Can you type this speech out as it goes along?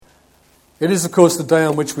It is, of course, the day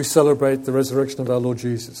on which we celebrate the resurrection of our Lord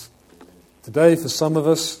Jesus. Today, for some of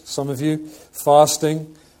us, some of you,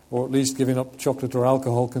 fasting, or at least giving up chocolate or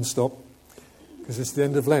alcohol can stop, because it's the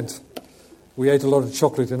end of Lent. We ate a lot of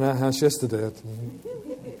chocolate in our house yesterday,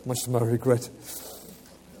 much to my regret.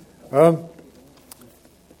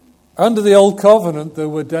 Under the Old Covenant, there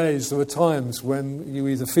were times when you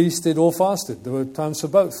either feasted or fasted. There were times for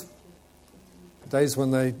both. Days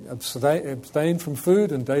when they abstained from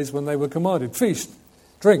food and days when they were commanded. Feast,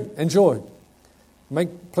 drink, enjoy.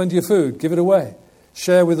 Make plenty of food, give it away.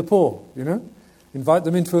 Share with the poor, Invite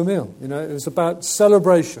them into a meal. It was about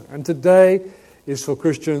celebration. And today is for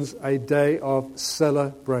Christians a day of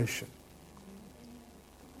celebration.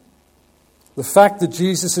 The fact that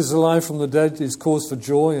Jesus is alive from the dead is cause for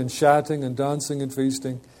joy and shouting and dancing and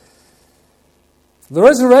feasting. The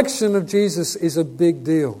resurrection of Jesus is a big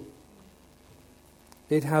deal.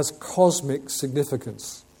 It has cosmic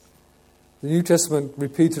significance. The New Testament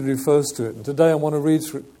repeatedly refers to it. And today I want to read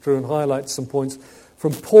through and highlight some points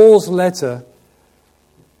from Paul's letter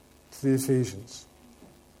to the Ephesians.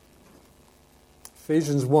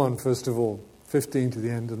 Ephesians 1, first of all, 15 to the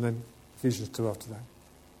end, and then Ephesians 2 after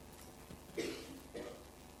that.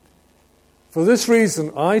 For this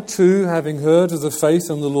reason, I too, having heard of the faith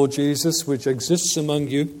in the Lord Jesus, which exists among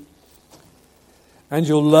you, and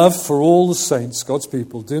your love for all the saints, God's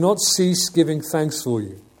people, do not cease giving thanks for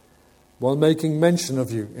you, while making mention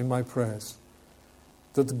of you in my prayers,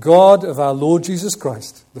 that the God of our Lord Jesus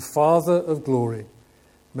Christ, the Father of glory,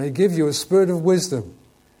 may give you a spirit of wisdom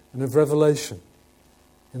and of revelation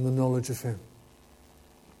in the knowledge of Him.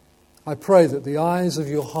 I pray that the eyes of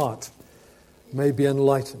your heart may be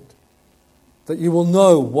enlightened, that you will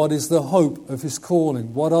know what is the hope of His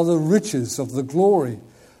calling, what are the riches of the glory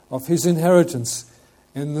of His inheritance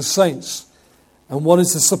in the saints, and what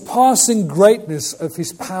is the surpassing greatness of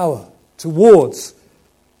His power towards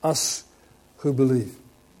us who believe.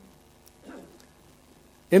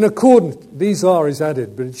 In accordance, these are is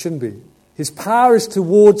added, but it shouldn't be. His power is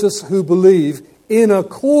towards us who believe in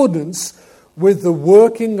accordance with the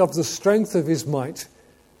working of the strength of His might,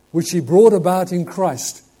 which He brought about in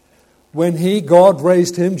Christ, when He, God,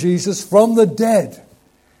 raised Him, Jesus, from the dead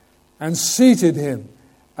and seated Him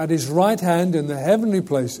at His right hand in the heavenly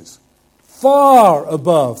places, far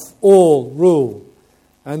above all rule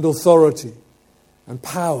and authority and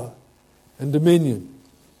power and dominion,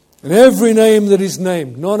 and every name that is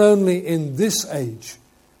named, not only in this age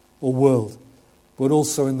or world, but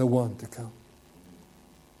also in the one to come.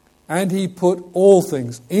 And He put all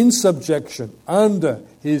things in subjection under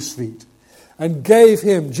His feet, and gave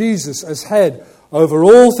Him, Jesus, as head over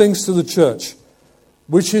all things to the church,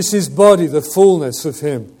 which is His body, the fullness of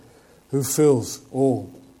Him who fills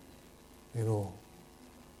all in all.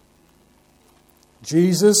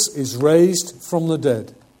 Jesus is raised from the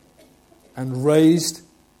dead and raised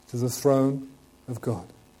to the throne of God.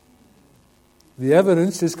 The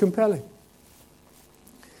evidence is compelling.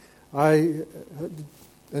 Anichi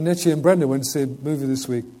and Brenda went to see a movie this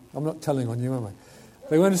week. I'm not telling on you, am I?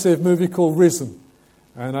 They went to see a movie called Risen.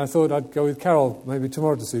 And I thought I'd go with Carol maybe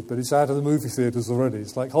tomorrow to see it, but it's out of the movie theatres already.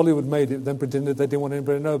 It's like Hollywood made it, then pretended they didn't want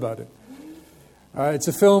anybody to know about it. It's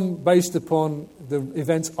a film based upon the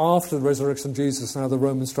events after the resurrection of Jesus and how the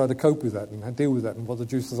Romans tried to cope with that and deal with that, and what the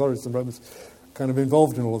Jewish authorities and Romans kind of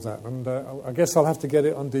involved in all of that. And I guess I'll have to get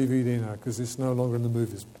it on DVD now because it's no longer in the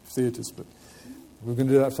movies theatres. But we're going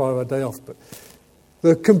to do that for our day off. But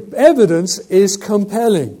the evidence is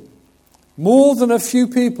compelling. More than a few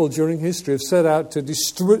people during history have set out to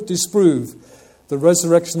disprove the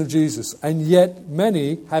resurrection of Jesus, and yet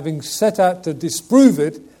many, having set out to disprove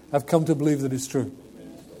it, have come to believe that it's true.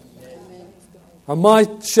 Amen. On my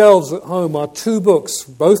shelves at home are two books,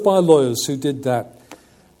 both by lawyers who did that.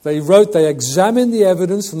 They examined the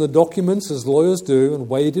evidence and the documents as lawyers do and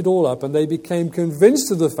weighed it all up, and they became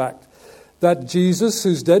convinced of the fact that Jesus,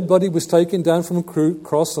 whose dead body was taken down from a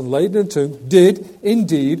cross and laid in a tomb, did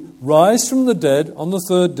indeed rise from the dead on the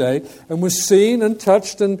third day and was seen and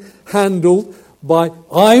touched and handled by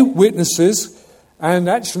eyewitnesses. And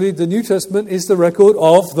actually, the New Testament is the record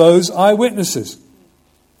of those eyewitnesses.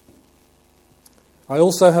 I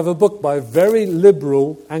also have a book by a very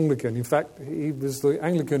liberal Anglican. In fact, he was the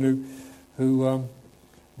Anglican who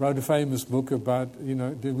wrote a famous book about,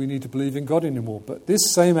 do we need to believe in God anymore? But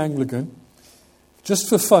this same Anglican, just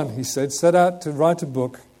for fun, he said, set out to write a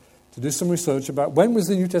book, to do some research about when was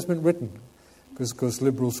the New Testament written. Because, of course,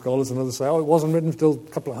 liberal scholars and others say, it wasn't written until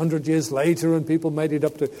a couple of hundred years later, and people made it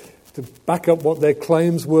up to back up what their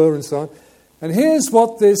claims were and so on. And here's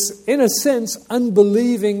what this, in a sense,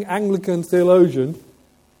 unbelieving Anglican theologian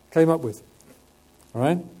came up with. All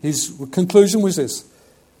right? His conclusion was this.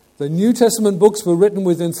 The New Testament books were written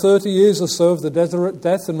within 30 years or so of the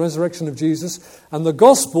death and resurrection of Jesus, and the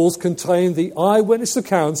Gospels contain the eyewitness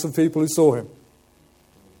accounts of people who saw him,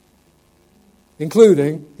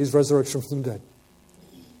 including his resurrection from the dead.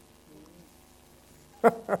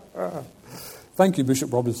 Thank you,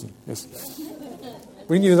 Bishop Robinson. Yes.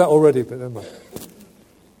 We knew that already, but never mind.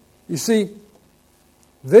 You see,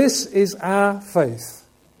 this is our faith.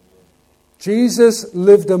 Jesus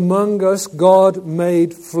lived among us, God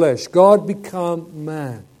made flesh. God became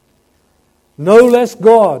man. No less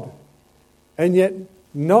God, and yet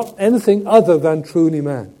not anything other than truly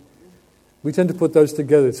man. We tend to put those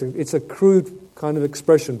together. It's a crude kind of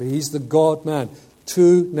expression, but he's the God-man.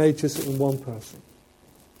 Two natures in one person.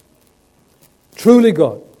 Truly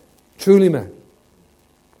God, truly man.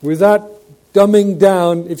 Without dumbing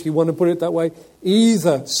down, if you want to put it that way,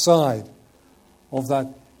 either side of that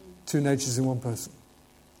two natures in one person.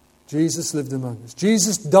 Jesus lived among us.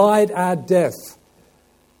 Jesus died our death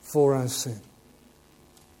for our sin.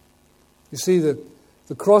 You see,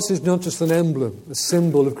 the cross is not just an emblem, a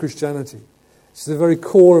symbol of Christianity. It's the very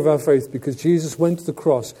core of our faith, because Jesus went to the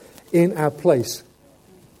cross in our place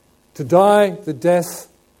to die the death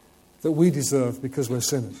that we deserve because we're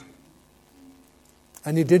sinners.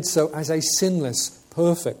 And he did so as a sinless,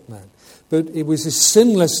 perfect man. But it was his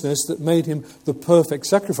sinlessness that made him the perfect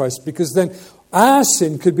sacrifice, because then our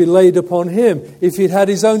sin could be laid upon him. If he'd had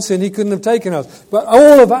his own sin, he couldn't have taken us. But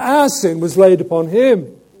all of our sin was laid upon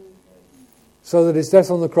him, so that his death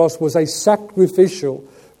on the cross was a sacrificial,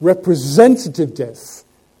 representative death,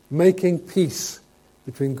 making peace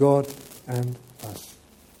between God and us.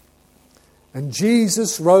 And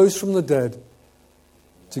Jesus rose from the dead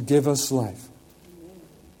to give us life.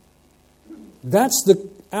 That's the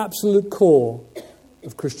absolute core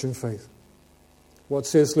of Christian faith. What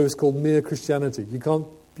C.S. Lewis called mere Christianity. You can't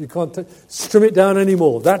strim it down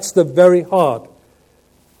anymore. That's the very heart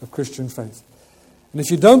of Christian faith. And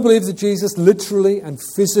if you don't believe that Jesus literally and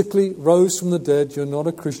physically rose from the dead, you're not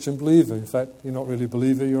a Christian believer. In fact, you're not really a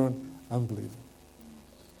believer, you're an unbeliever.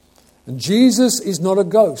 And Jesus is not a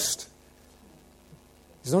ghost.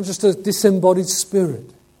 He's not just a disembodied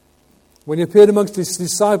spirit. When he appeared amongst his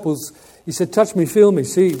disciples, he said, "Touch me, feel me,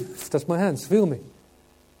 see, touch my hands, feel me.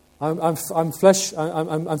 I'm flesh.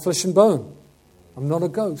 I'm flesh and bone. I'm not a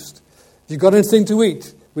ghost. If you've got anything to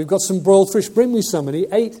eat, we've got some broiled fish. Bring me some." And he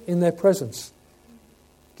ate in their presence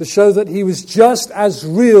to show that he was just as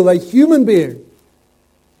real a human being,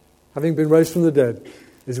 having been raised from the dead,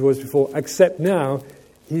 as he was before. Except now,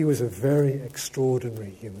 he was a very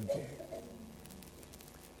extraordinary human being.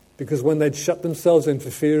 Because when they'd shut themselves in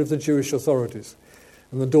for fear of the Jewish authorities,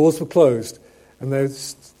 and the doors were closed, and they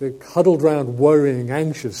huddled round, worrying,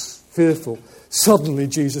 anxious, fearful, suddenly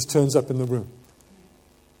Jesus turns up in the room.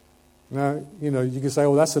 Now, you can say,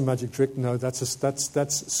 "Oh, that's a magic trick." No, that's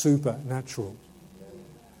supernatural.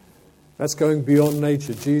 That's going beyond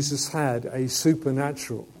nature. Jesus had a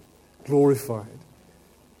supernatural, glorified,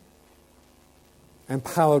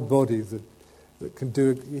 empowered body that can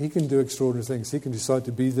do extraordinary things. He can decide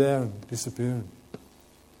to be there and disappear.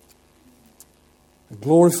 A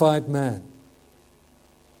glorified man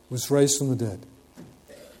was raised from the dead.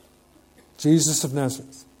 Jesus of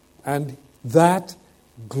Nazareth. And that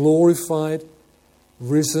glorified,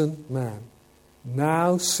 risen man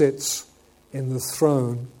now sits in the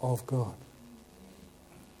throne of God.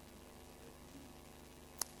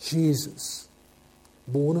 Jesus,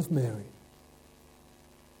 born of Mary,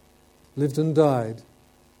 lived and died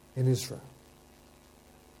in Israel,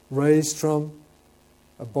 raised from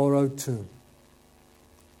a borrowed tomb,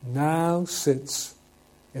 now sits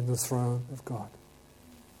in the throne of God.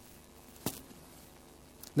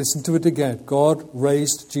 Listen to it again. God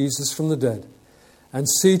raised Jesus from the dead and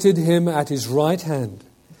seated him at his right hand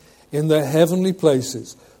in the heavenly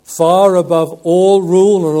places, far above all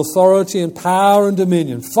rule and authority and power and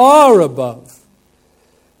dominion, far above,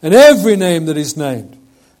 and every name that is named,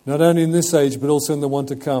 not only in this age, but also in the one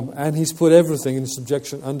to come. And he's put everything in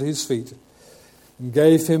subjection under his feet, and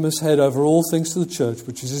gave him as head over all things to the church,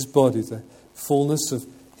 which is his body, the fullness of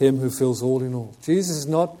him who fills all in all. Jesus is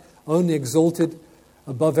not only exalted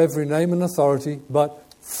above every name and authority, but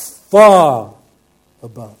far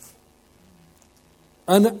above.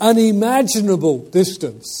 An unimaginable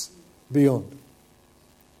distance beyond.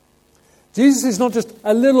 Jesus is not just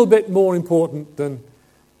a little bit more important than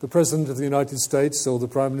the President of the United States or the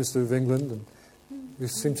Prime Minister of England. And we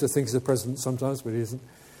seem to think he's a president sometimes, but he isn't.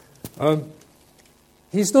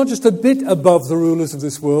 He's not just a bit above the rulers of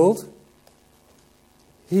this world.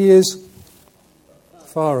 He is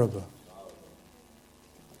far above.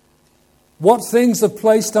 What things are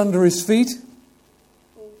placed under his feet?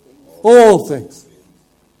 All things.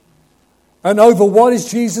 And over what is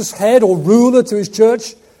Jesus head or ruler to his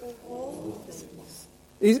church?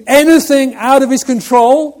 Is anything out of his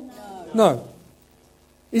control? No.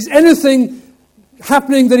 Is anything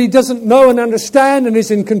happening that he doesn't know and understand and is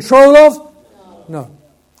in control of? No.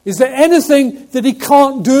 Is there anything that he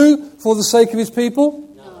can't do for the sake of his people?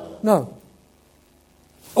 No.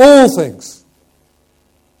 All things.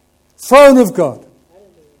 Throne of God.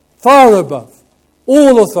 Far above.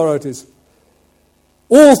 All authorities.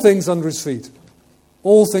 All things under his feet.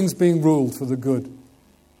 All things being ruled for the good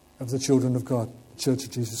of the children of God, the Church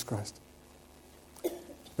of Jesus Christ.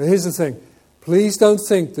 But here's the thing. Please don't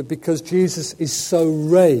think that because Jesus is so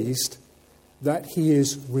raised that he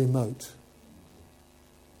is remote.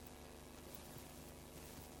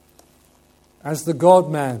 As the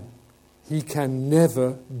God-man, he can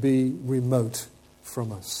never be remote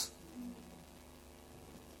from us.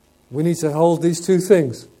 We need to hold these two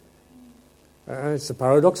things. It's a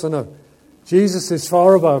paradox, I know. Jesus is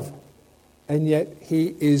far above, and yet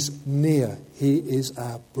he is near. He is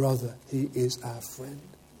our brother. He is our friend.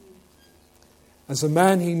 As a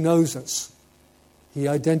man, he knows us. He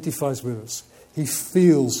identifies with us. He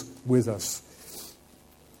feels with us.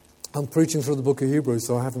 I'm preaching through the book of Hebrews,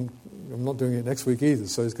 so I'm not doing it next week either,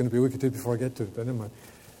 so it's going to be a week or two before I get to it, but never mind.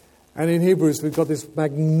 And in Hebrews, we've got this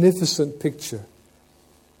magnificent picture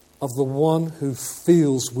of the one who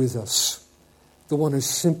feels with us, the one who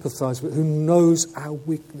sympathizes with, who knows our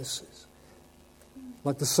weaknesses.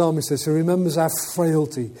 Like the psalmist says, he remembers our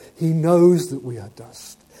frailty. He knows that we are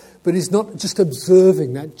dust. But he's not just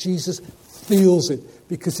observing that. Jesus feels it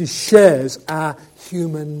because he shares our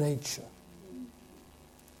human nature.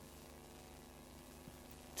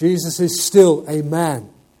 Jesus is still a man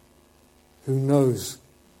who knows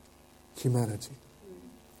humanity.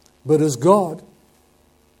 But as God,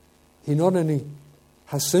 he not only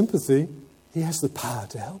has sympathy, he has the power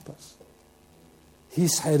to help us.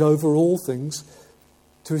 He's head over all things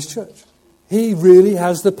to his church. He really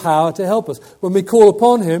has the power to help us. When we call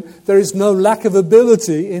upon him, there is no lack of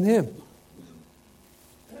ability in him.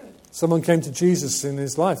 Someone came to Jesus in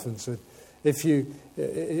his life and said, if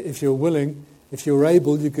you're willing, if you're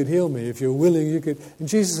able, you could heal me. If you're willing, you could... And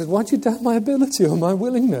Jesus said, why don't you doubt my ability or my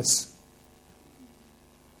willingness?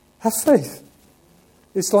 Have faith.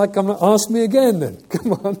 It's like, ask me again then.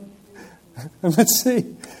 Come on. And let's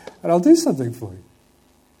see. And I'll do something for you.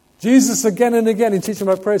 Jesus again and again in teaching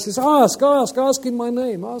about prayer says, ask in my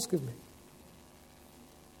name, ask of me.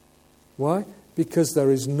 Why? Because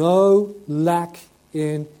there is no lack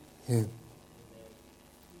in him.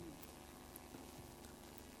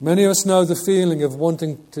 Many of us know the feeling of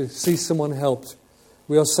wanting to see someone helped.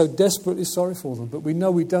 We are so desperately sorry for them, but we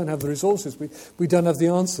know we don't have the resources. We don't have the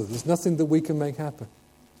answer. There's nothing that we can make happen.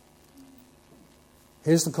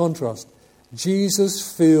 Here's the contrast.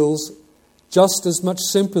 Jesus feels just as much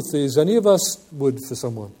sympathy as any of us would for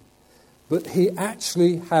someone. But he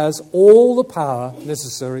actually has all the power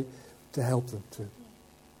necessary to help them too.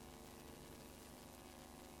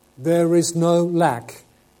 There is no lack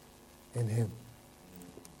in him.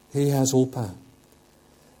 He has all power.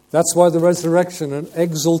 That's why the resurrection and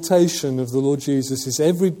exaltation of the Lord Jesus is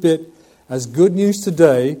every bit as good news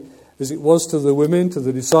today as it was to the women, to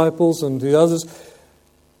the disciples and the others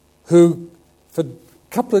who for a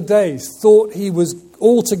couple of days thought he was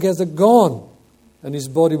altogether gone and his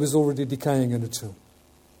body was already decaying in a tomb.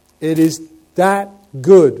 It is that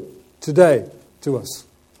good today to us.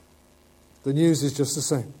 The news is just the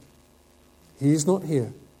same. He is not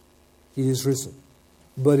here. He is risen.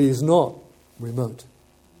 But he is not remote.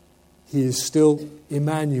 He is still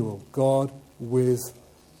Emmanuel, God with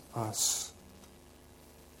us.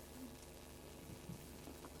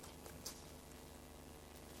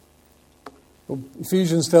 Well,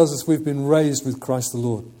 Ephesians tells us we've been raised with Christ the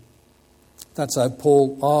Lord. That's how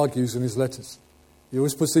Paul argues in his letters. He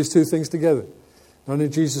always puts these two things together. Not only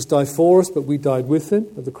did Jesus die for us, but we died with him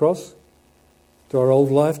at the cross. To our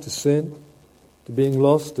old life, to sin, to being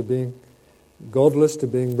lost, to being godless, to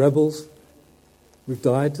being rebels. We've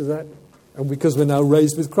died to that. And because we're now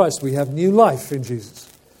raised with Christ, we have new life in Jesus.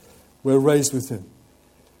 We're raised with him.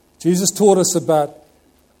 Jesus taught us about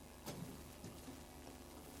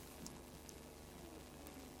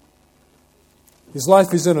his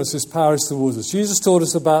life is in us, his power is towards us. Jesus taught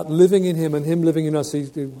us about living in him and him living in us.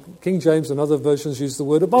 King James and other versions use the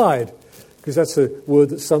word abide, because that's a word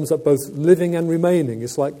that sums up both living and remaining.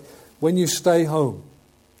 It's like when you stay home,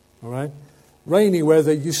 all right? Rainy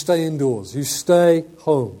weather, you stay indoors. You stay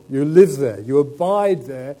home. You live there. You abide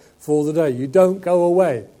there for the day. You don't go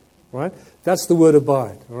away, right? That's the word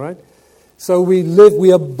abide, all right? So we live, we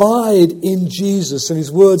abide in Jesus, and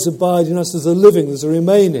his words abide in us as a living, as a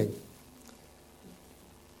remaining.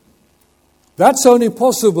 That's only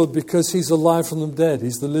possible because he's alive from the dead.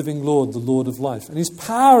 He's the living Lord, the Lord of life. And his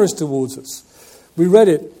power is towards us. We read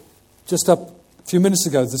it just up a few minutes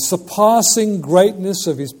ago. The surpassing greatness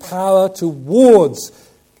of his power towards.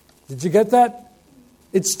 Did you get that?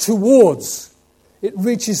 It's towards. It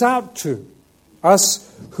reaches out to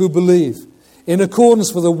us who believe. In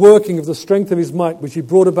accordance with the working of the strength of his might, which he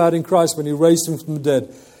brought about in Christ when he raised him from the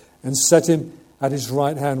dead and set him at his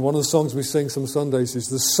right hand. One of the songs we sing some Sundays is,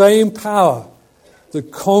 the same power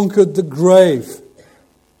that conquered the grave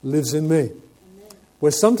lives in me.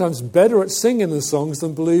 We're sometimes better at singing the songs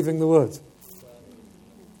than believing the words.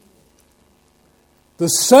 The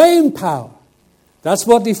same power, that's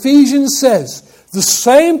what Ephesians says, the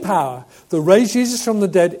same power that raised Jesus from the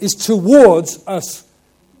dead is towards us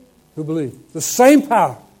who believe. The same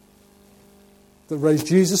power that raised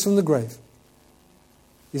Jesus from the grave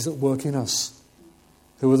is at work in us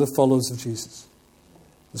who are the followers of Jesus.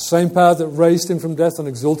 The same power that raised him from death and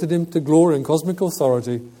exalted him to glory and cosmic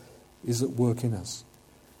authority is at work in us.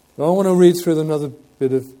 But I want to read through another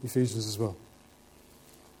bit of Ephesians as well.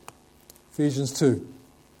 Ephesians 2,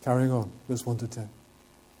 carrying on, verse 1 to 10.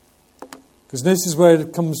 Because this is where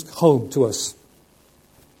it comes home to us.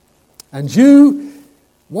 And you,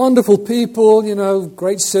 wonderful people,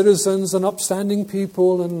 great citizens and upstanding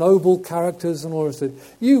people and noble characters and all of that,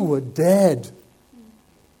 you were dead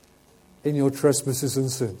in your trespasses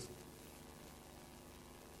and sins,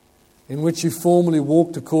 in which you formerly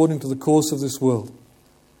walked according to the course of this world,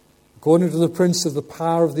 according to the prince of the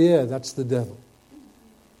power of the air, that's the devil,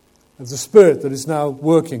 of the spirit that is now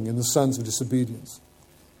working in the sons of disobedience.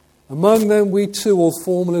 Among them we too all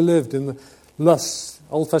formerly lived in the lusts,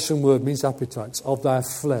 old-fashioned word means appetites, of our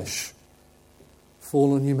flesh,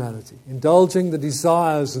 fallen humanity, indulging the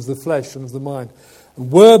desires of the flesh and of the mind,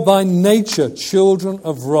 and were by nature children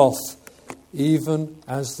of wrath, even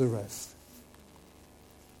as the rest.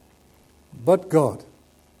 But God,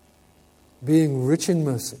 being rich in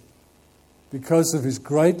mercy, because of his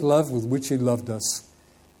great love with which he loved us,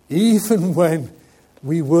 even when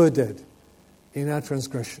we were dead in our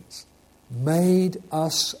transgressions, made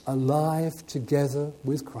us alive together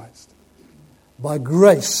with Christ. By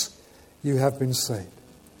grace you have been saved.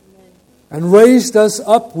 And raised us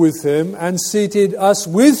up with him and seated us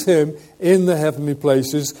with him in the heavenly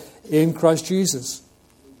places in Christ Jesus.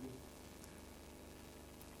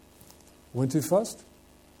 Went too fast?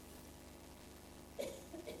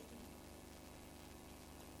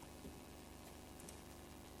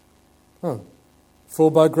 Oh. For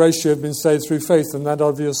by grace you have been saved through faith, and that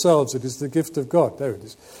of yourselves. It is the gift of God. There it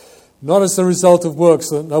is. Not as the result of works,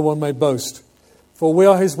 so that no one may boast. For we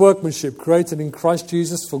are his workmanship, created in Christ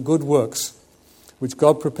Jesus for good works, which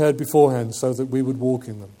God prepared beforehand so that we would walk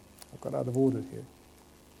in them. I've got out of order here.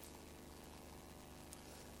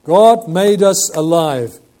 God made us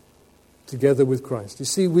alive together with Christ. You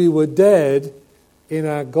see, we were dead in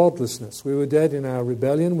our godlessness. We were dead in our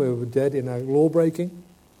rebellion. We were dead in our law-breaking.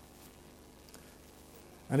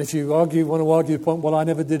 And if you want to argue the point, well, I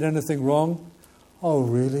never did anything wrong. Oh,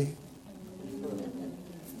 really?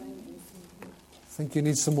 I think you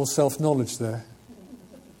need some more self-knowledge there.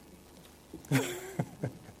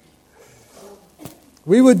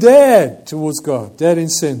 We were dead towards God, dead in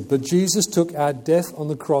sin. But Jesus took our death on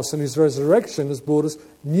the cross, and his resurrection has brought us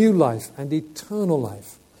new life and eternal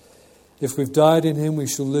life. If we've died in him, we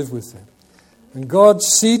shall live with him. And God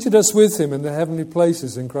seated us with him in the heavenly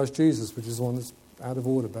places in Christ Jesus, which is the one that's out of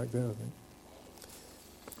order back there, I think.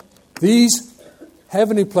 These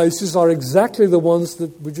heavenly places are exactly the ones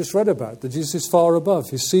that we just read about, that Jesus is far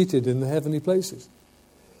above. He's seated in the heavenly places.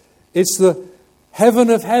 It's the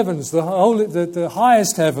heaven of heavens, the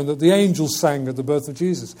highest heaven that the angels sang at the birth of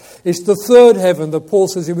Jesus. It's the third heaven that Paul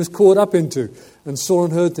says he was caught up into and saw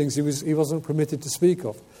and heard things he wasn't permitted to speak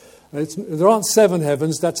of. There aren't 7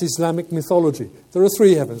 heavens, that's Islamic mythology. There are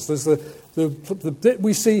 3 heavens. There's the bit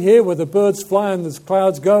we see here where the birds fly and the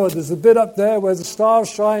clouds go, and there's a bit up there where the stars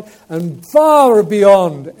shine, and far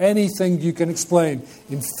beyond anything you can explain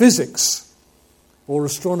in physics or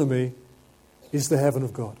astronomy is the heaven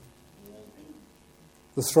of God.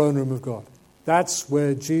 The throne room of God. That's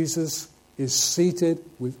where Jesus is seated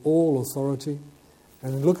with all authority.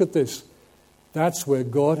 And look at this. That's where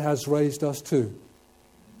God has raised us to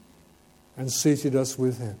and seated us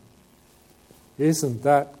with him. Isn't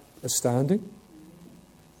that astounding?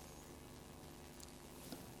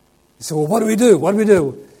 You say, well, what do we do? What do we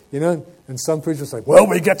do? And some preachers say, well,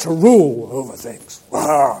 we get to rule over things.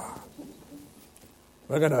 We're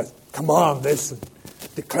going to command this and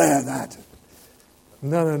declare that.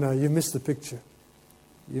 No, you missed the picture.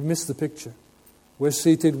 You missed the picture. We're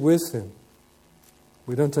seated with him.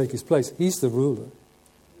 We don't take his place. He's the ruler.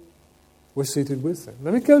 We're seated with him.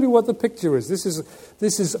 Let me tell you what the picture is. This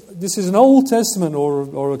is an Old Testament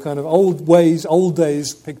or a kind of old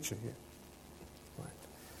days picture here. Right.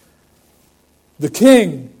 The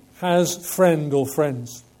king has friend or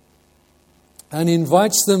friends and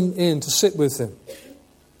invites them in to sit with him.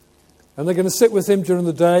 And they're going to sit with him during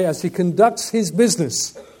the day as he conducts his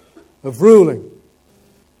business of ruling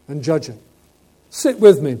and judging. Sit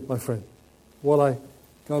with me, my friend, while I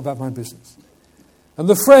go about my business. And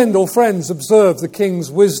the friend or friends observe the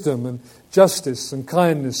king's wisdom and justice and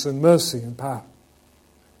kindness and mercy and power.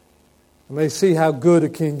 And they see how good a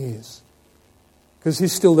king he is, because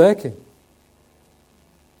he's still their king.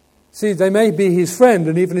 See, they may be his friend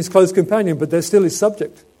and even his close companion, but they're still his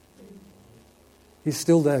subject. He's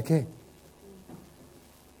still their king.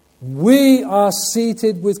 We are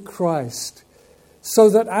seated with Christ so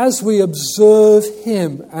that as we observe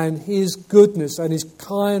him and his goodness and his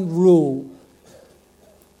kind rule,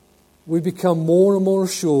 we become more and more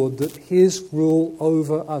assured that his rule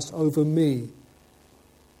over us, over me,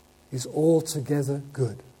 is altogether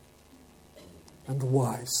good and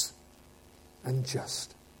wise and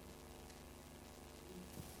just.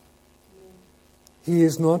 He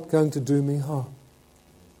is not going to do me harm.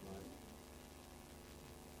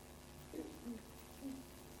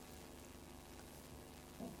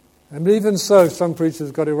 And even so, some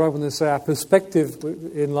preachers got it right when they say our perspective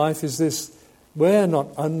in life is this: we're not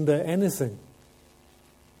under anything.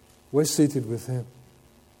 We're seated with him.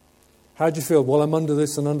 How do you feel? Well, I'm under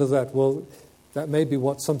this and under that. Well, that may be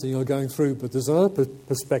something you're going through, but there's another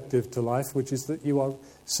perspective to life, which is that you are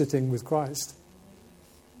sitting with Christ.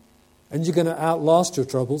 And you're going to outlast your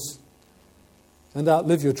troubles and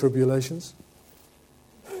outlive your tribulations.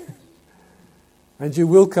 And you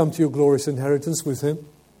will come to your glorious inheritance with him,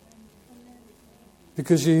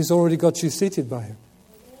 because he's already got you seated by him.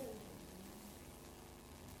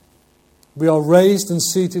 We are raised and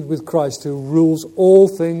seated with Christ, who rules all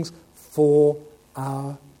things for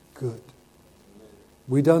our good.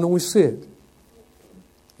 We don't always see it.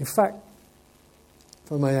 In fact,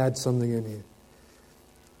 if I may add something in here.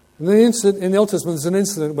 In the Old Testament, there's an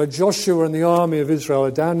incident where Joshua and the army of Israel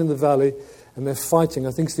are down in the valley and they're fighting,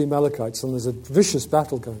 I think it's the Amalekites, and there's a vicious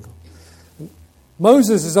battle going on. And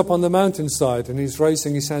Moses is up on the mountainside and he's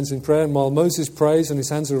raising his hands in prayer, and while Moses prays and his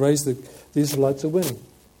hands are raised, the Israelites are winning.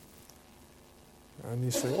 And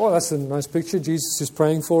you say, oh, that's a nice picture. Jesus is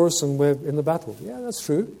praying for us and we're in the battle. Yeah, that's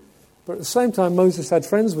true. But at the same time, Moses had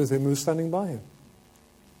friends with him who were standing by him.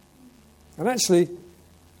 And actually,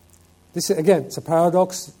 this again, it's a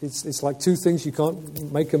paradox. It's like two things. You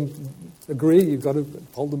can't make them agree. You've got to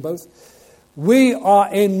hold them both. We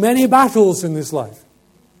are in many battles in this life.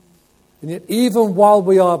 And yet, even while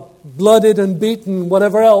we are blooded and beaten,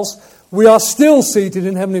 whatever else, we are still seated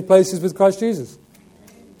in heavenly places with Christ Jesus.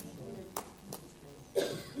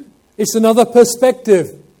 It's another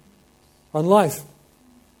perspective on life.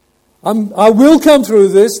 I will come through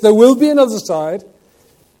this. There will be another side,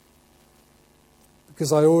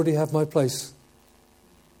 because I already have my place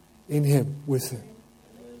in him, with him.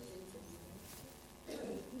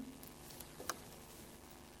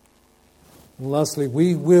 And lastly,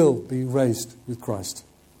 we will be raised with Christ.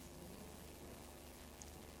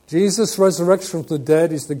 Jesus' resurrection from the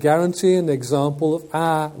dead is the guarantee and example of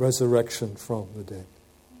our resurrection from the dead.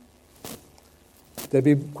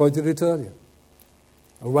 Debbie quoted it earlier.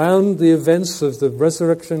 Around the events of the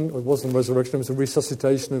resurrection, it wasn't resurrection, it was a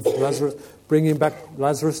resuscitation of Lazarus, bringing back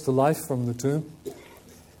Lazarus to life from the tomb.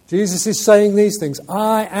 Jesus is saying these things: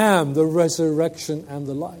 I am the resurrection and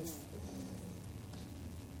the life.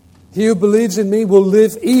 He who believes in me will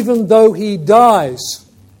live even though he dies.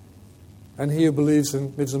 And he who lives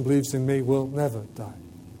and believes in me will never die.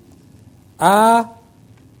 Our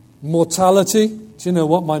mortality. Do you know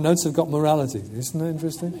what? My notes have got morality. Isn't that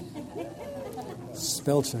interesting?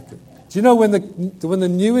 Spell check it. Do you know when the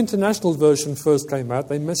New International Version first came out,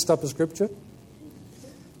 they messed up a scripture?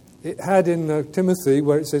 It had in Timothy,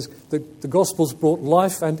 where it says the Gospels brought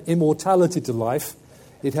life and immortality to life,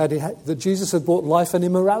 it had that Jesus had brought life and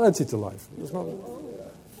immorality to life. It was not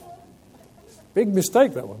big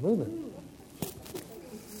mistake, that one, wasn't it?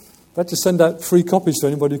 That to send out free copies to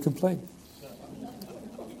anybody who complained.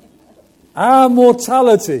 Our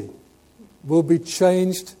mortality will be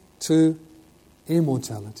changed to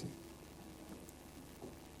immortality.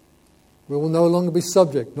 We will no longer be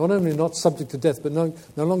subject, not only not subject to death, but no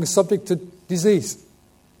longer subject to disease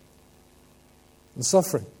and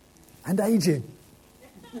suffering and aging.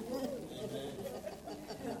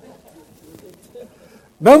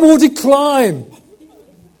 No more decline.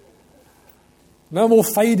 No more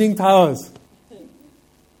fading powers.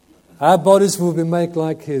 Our bodies will be made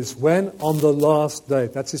like His. When? On the last day.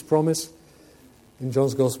 That's His promise in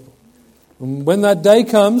John's Gospel. And when that day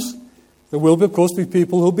comes, there will, of course, be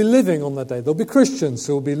people who will be living on that day. There will be Christians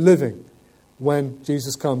who will be living when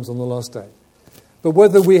Jesus comes on the last day. But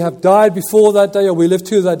whether we have died before that day or we live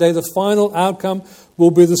to that day, the final outcome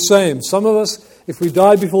will be the same. Some of us, if we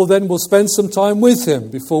die before then, will spend some time with Him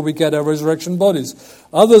before we get our resurrection bodies.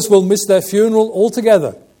 Others will miss their funeral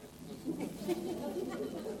altogether.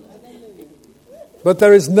 But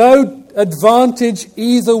there is no advantage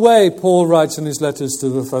either way, Paul writes in his letters to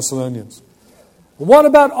the Thessalonians. What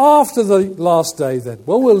about after the last day then?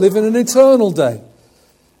 Well, we'll live in an eternal day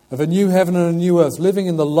of a new heaven and a new earth, living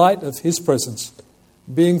in the light of His presence,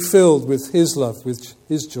 being filled with His love, with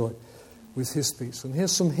His joy, with His peace. And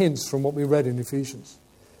here's some hints from what we read in Ephesians.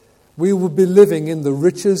 We will be living in the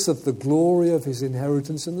riches of the glory of His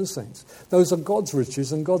inheritance in the saints. Those are God's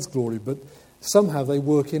riches and God's glory, but somehow they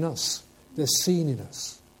work in us. They're seen in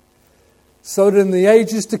us. So that in the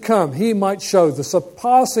ages to come, He might show the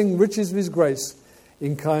surpassing riches of His grace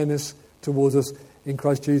in kindness towards us in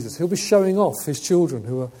Christ Jesus. He'll be showing off His children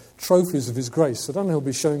who are trophies of His grace. I don't know, He'll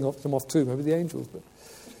be showing them off too, maybe the angels. But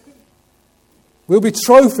we'll be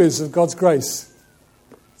trophies of God's grace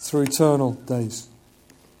through eternal days.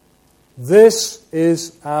 This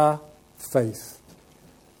is our faith.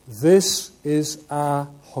 This is our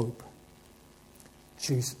hope.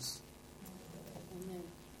 Jesus.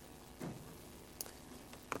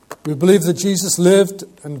 We believe that Jesus lived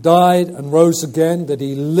and died and rose again, that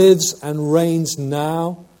He lives and reigns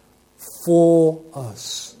now for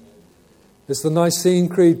us. As the Nicene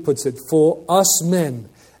Creed puts it, for us men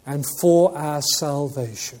and for our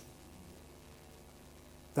salvation.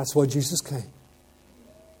 That's why Jesus came.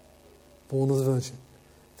 Born of the Virgin.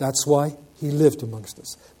 That's why He lived amongst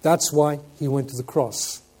us. That's why He went to the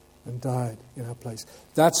cross and died in our place.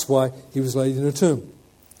 That's why He was laid in a tomb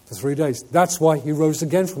for 3 days. That's why He rose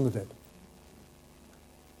again from the dead.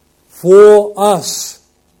 For us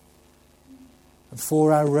and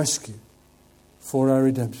for our rescue, for our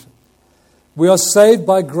redemption. We are saved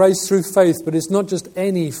by grace through faith, but it's not just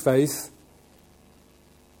any faith.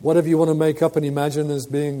 Whatever you want to make up and imagine as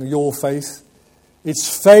being your faith.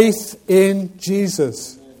 It's faith in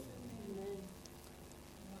Jesus.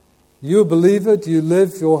 You a believer? Do you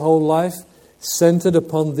live your whole life centered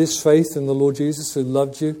upon this faith in the Lord Jesus who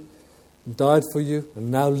loved you, and died for you,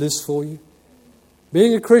 and now lives for you?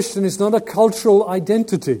 Being a Christian is not a cultural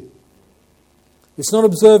identity. It's not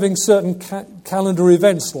observing certain calendar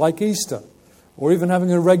events like Easter, or even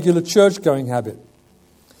having a regular church-going habit.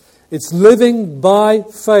 It's living by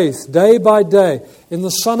faith, day by day, in the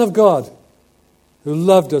Son of God, who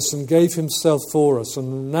loved us and gave Himself for us,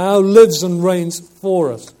 and now lives and reigns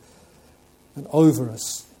for us and over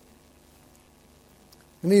us.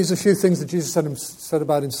 And here's a few things that Jesus said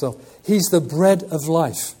about Himself. He's the bread of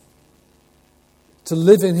life. To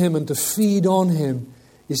live in Him and to feed on Him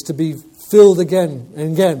is to be filled again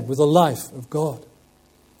and again with the life of God.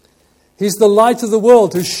 He's the light of the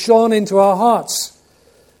world who shone into our hearts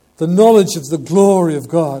the knowledge of the glory of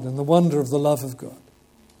God and the wonder of the love of God.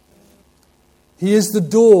 He is the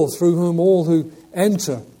door through whom all who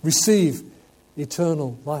enter receive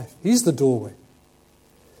eternal life. He's the doorway.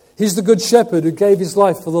 He's the good shepherd who gave His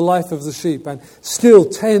life for the life of the sheep and still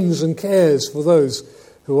tends and cares for those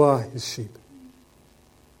who are His sheep.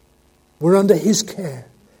 We're under His care,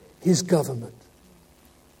 His government.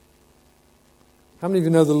 How many of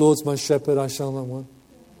you know the Lord's my shepherd, I shall not want?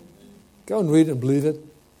 Go and read it and believe it.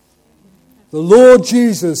 The Lord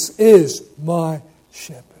Jesus is my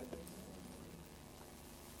shepherd.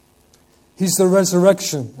 He's the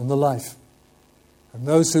resurrection and the life. And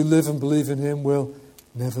those who live and believe in Him will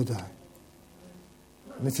never die.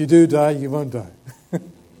 And if you do die, you won't die.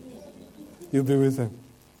 You'll be with Him.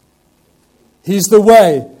 He's the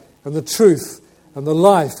way and the truth and the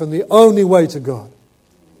life and the only way to God.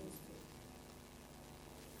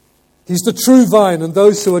 He's the true vine, and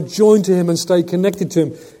those who are joined to Him and stay connected to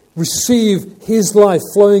Him receive His life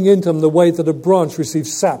flowing into them the way that a branch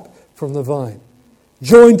receives sap from the vine.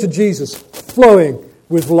 Joined to Jesus, flowing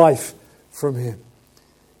with life from Him.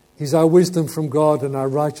 He's our wisdom from God and our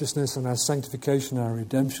righteousness and our sanctification, our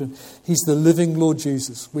redemption. He's the living Lord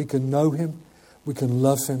Jesus. We can know Him. We can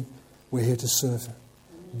love Him. We're here to serve Him.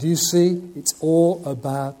 Do you see? It's all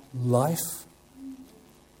about life.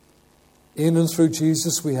 In and through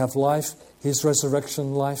Jesus we have life, His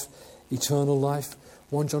resurrection life, eternal life.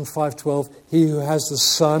 1 John 5:12, he who has the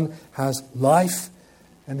Son has life,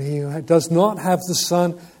 and he who does not have the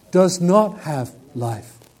Son does not have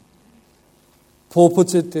life. Paul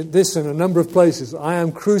puts this in a number of places. I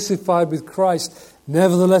am crucified with Christ,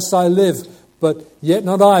 nevertheless I live. But yet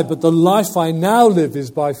not I, but the life I now live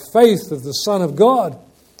is by faith of the Son of God,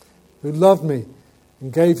 who loved me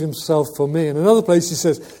and gave himself for me. In another place he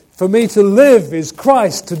says, for me to live is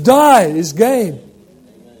Christ, to die is gain.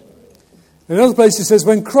 In another place he says,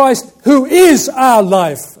 when Christ, who is our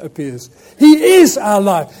life, appears, he is our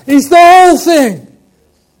life. He's the whole thing.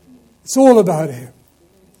 It's all about him.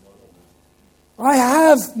 I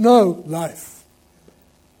have no life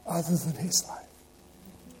other than his life.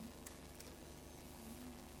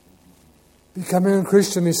 Becoming a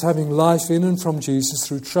Christian is having life in and from Jesus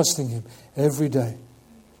through trusting him every day.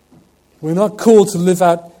 We're not called to live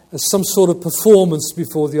out as some sort of performance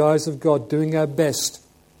before the eyes of God, doing our best.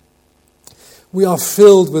 We are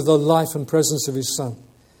filled with the life and presence of his Son.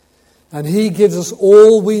 And he gives us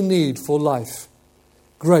all we need for life.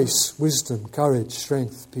 Grace, wisdom, courage,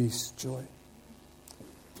 strength, peace, joy.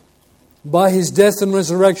 By his death and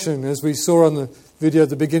resurrection, as we saw on the video at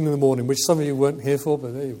the beginning of the morning, which some of you weren't here for,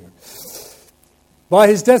 but there you go. By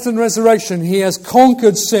his death and resurrection, he has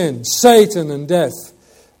conquered sin, Satan, and death.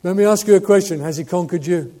 Let me ask you a question. Has he conquered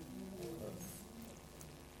you?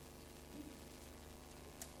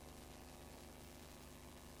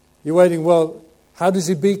 You're waiting, well, how does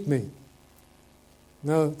he beat me?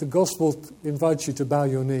 No, the gospel invites you to bow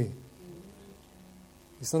your knee.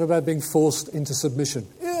 It's not about being forced into submission.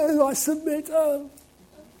 Yes, I submit. Oh.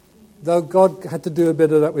 Though God had to do a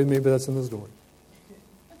bit of that with me, but that's another story.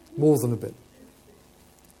 More than a bit.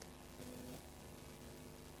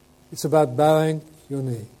 It's about bowing your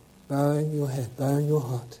knee, bowing your head, bowing your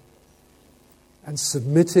heart, and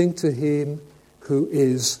submitting to him who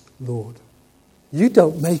is Lord. You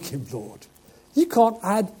don't make him Lord. You can't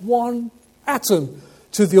add one atom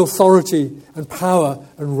to the authority and power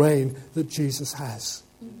and reign that Jesus has.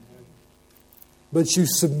 But you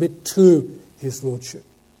submit to his lordship,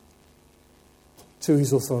 to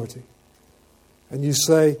his authority. And you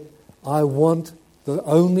say, I want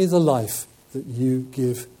only the life that you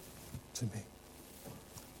give to me.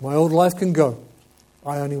 My old life can go.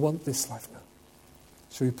 I only want this life now.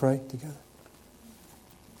 Shall we pray together?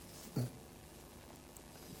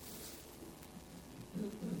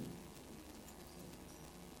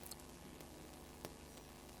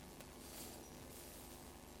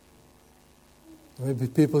 There may be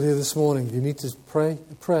people here this morning. You need to pray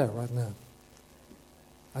a prayer right now.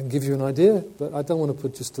 I can give you an idea, but I don't want to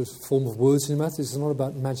put just a form of words in your mouth. This is not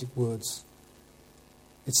about magic words.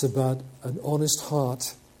 It's about an honest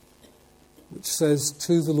heart which says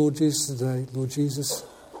to the Lord Jesus today, Lord Jesus,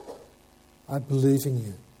 I believe in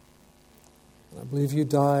you. I believe you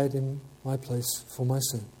died in my place for my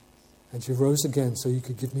sin. And you rose again so you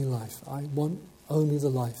could give me life. I want only the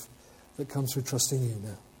life that comes through trusting you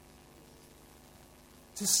now.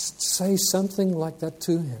 Just say something like that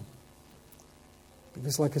to him.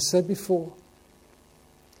 Because like I said before,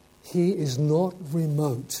 he is not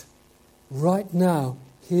remote. Right now,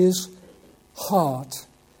 his heart,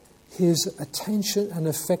 his attention and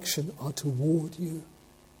affection are toward you.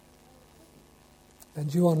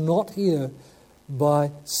 And you are not here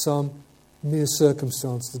by some mere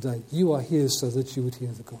circumstance today. You are here so that you would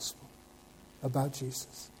hear the gospel about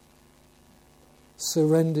Jesus.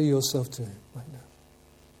 Surrender yourself to him right now.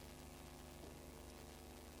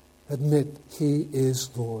 Admit he is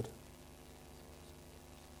Lord.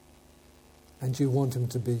 And you want him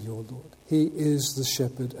to be your Lord. He is the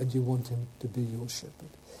shepherd and you want him to be your shepherd.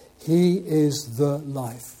 He is the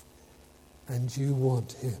life and you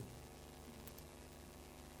want him.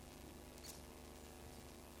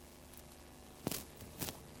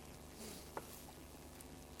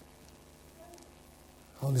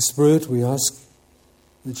 Holy Spirit, we ask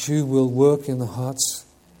that you will work in the hearts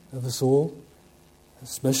of us all,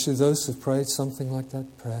 especially those who have prayed something like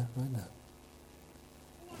that prayer right now.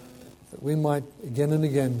 That we might again and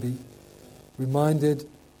again be reminded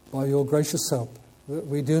by your gracious help that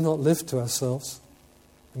we do not live to ourselves.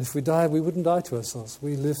 And if we die, we wouldn't die to ourselves.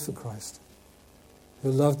 We live for Christ,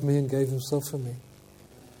 who loved me and gave himself for me.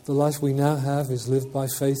 The life we now have is lived by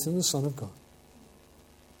faith in the Son of God.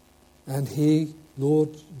 And he, Lord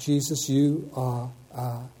Jesus, you are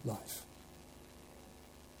our life.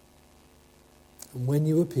 And when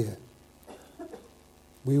you appear,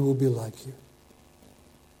 we will be like you.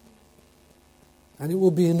 And it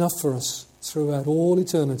will be enough for us throughout all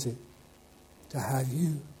eternity to have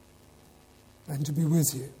you and to be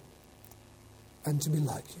with you and to be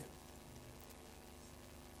like you.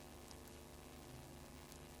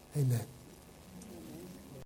 Amen.